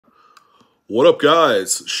What up,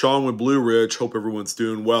 guys? Sean with Blue Ridge. Hope everyone's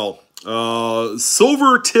doing well.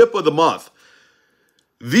 Silver tip of the month.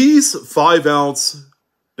 These 5-ounce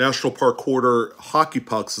National Park Quarter hockey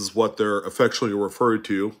pucks is what they're affectionately referred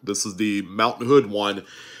to. This is the Mountain Hood one.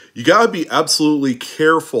 You got to be absolutely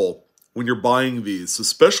careful when you're buying these,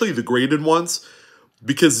 especially the graded ones,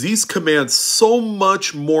 because these command so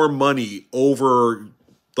much more money over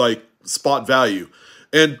like spot value.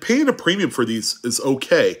 And paying a premium for these is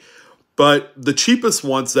okay. But the cheapest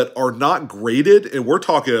ones that are not graded, and we're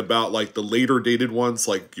talking about like the later dated ones,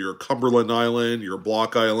 like your Cumberland Island, your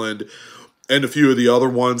Block Island, and a few of the other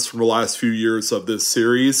ones from the last few years of this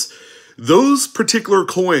series, those particular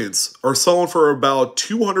coins are selling for about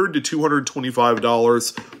 $200 to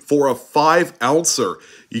 $225 for a 5-ouncer.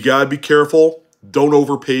 You got to be careful. Don't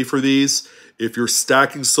overpay for these. If you're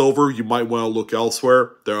stacking silver, you might want to look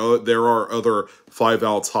elsewhere. There are other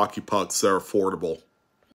 5-ounce hockey pucks that are affordable.